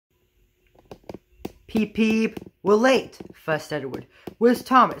Peep, peep, we're late, fussed Edward. Where's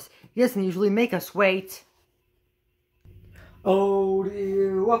Thomas? He doesn't usually make us wait. Oh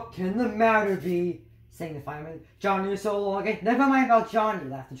dear, what can the matter be? Sang the fireman. Johnny, you're so long. Okay, never mind about Johnny,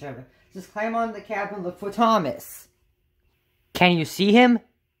 laughed the driver. Just climb on the cab and look for Thomas. Can you see him?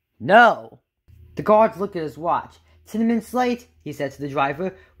 No. The guard looked at his watch. 10 minutes late, he said to the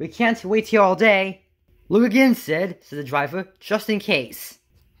driver. We can't wait here all day. Look again, said the driver, just in case.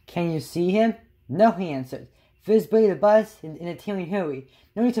 Can you see him? No, he answered. Fizz baited the bus in a tearing hurry.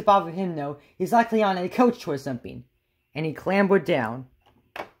 No need to bother him, though. He's likely on a coach or something. And he clambered down.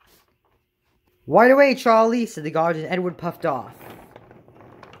 Right away, Charlie, said the guard, and Edward puffed off.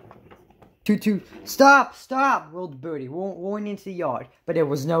 Toot. Stop! Roared Bertie, roaring into the yard, but it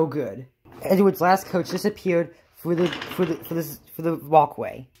was no good. Edward's last coach disappeared through the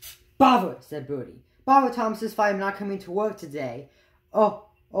walkway. Bother, said Bertie. Bother Thomas's fireman not coming to work today. Oh,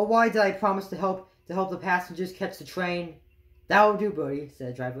 why did I promise to help the passengers catch the train? That'll do, Bertie, said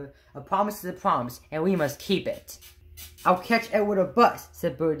the driver. A promise is a promise, and we must keep it. I'll catch Edward a bus,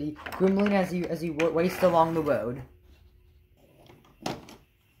 said Bertie, grumbling as he raced along the road.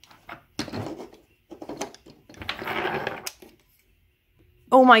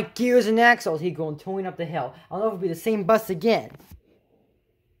 Oh, my gears and axles, he groaned, towing up the hill. I'll never be the same bus again.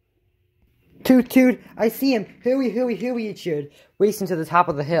 Toot, I see him. Hurry, he cheered, racing to the top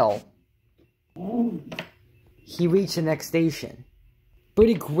of the hill. He reached the next station.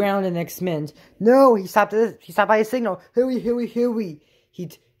 Bertie ground the next minute. No, he stopped by a signal. Hurry. He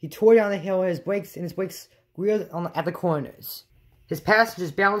tore down the hill, and his brakes squealed at the corners. His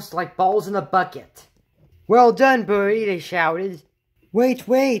passengers bounced like balls in a bucket. Well done, Bertie, they shouted. Wait,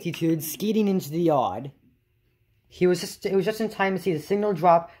 he cheered, skating into the yard. It was just in time to see the signal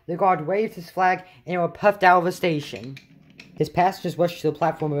drop. The guard waved his flag, and they were puffed out of the station. His passengers rushed to the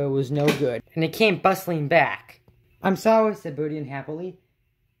platform where it was no good, and they came bustling back. I'm sorry, said Bertie unhappily.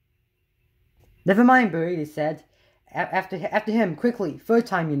 Never mind, Bertie, they said. After him, quickly, third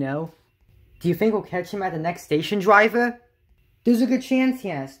time, you know. Do you think we'll catch him at the next station, driver? There's a good chance,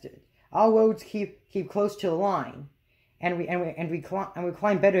 he answered. All roads keep close to the line, and we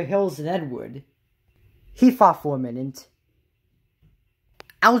climb better hills than Edward. He thought for a minute.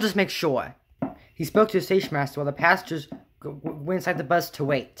 I'll just make sure. He spoke to the station master while the passengers went inside the bus to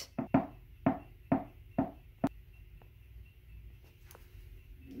wait.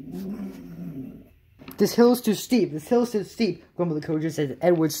 This hill's too steep, grumbled the coaches as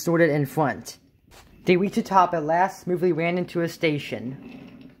Edward snorted in front. They reached the top at last, smoothly ran into a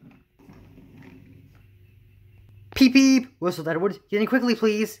station. Peep, peep, whistled Edward. Get in quickly,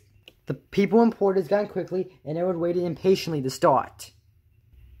 please. The people and porters got in quickly, and Edward waited impatiently to start.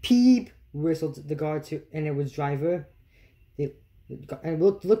 Peep, whistled the guard to Edward's driver. They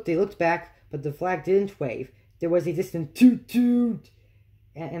looked back, but the flag didn't wave. There was a distant toot,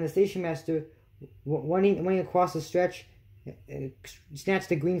 and the station master, running across the stretch, snatched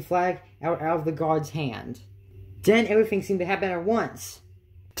the green flag out of the guard's hand. Then everything seemed to happen at once.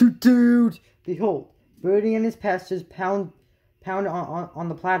 Toot! Behold, Bertie and his passengers pounded on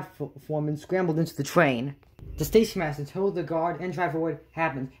the platform and scrambled into the train. The station master told the guard and driver what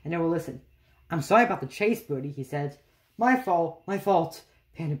happened, and they were listening. I'm sorry about the chase, Bertie, he said. My fault,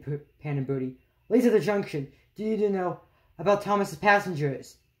 panted Bertie. Late at the junction. Do you know about Thomas's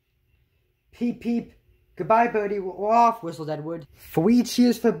passengers? Peep, peep. Goodbye, Bertie. We're off, whistled Edward. 3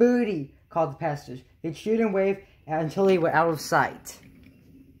 cheers for Bertie, called the passengers. They cheered and waved until they were out of sight.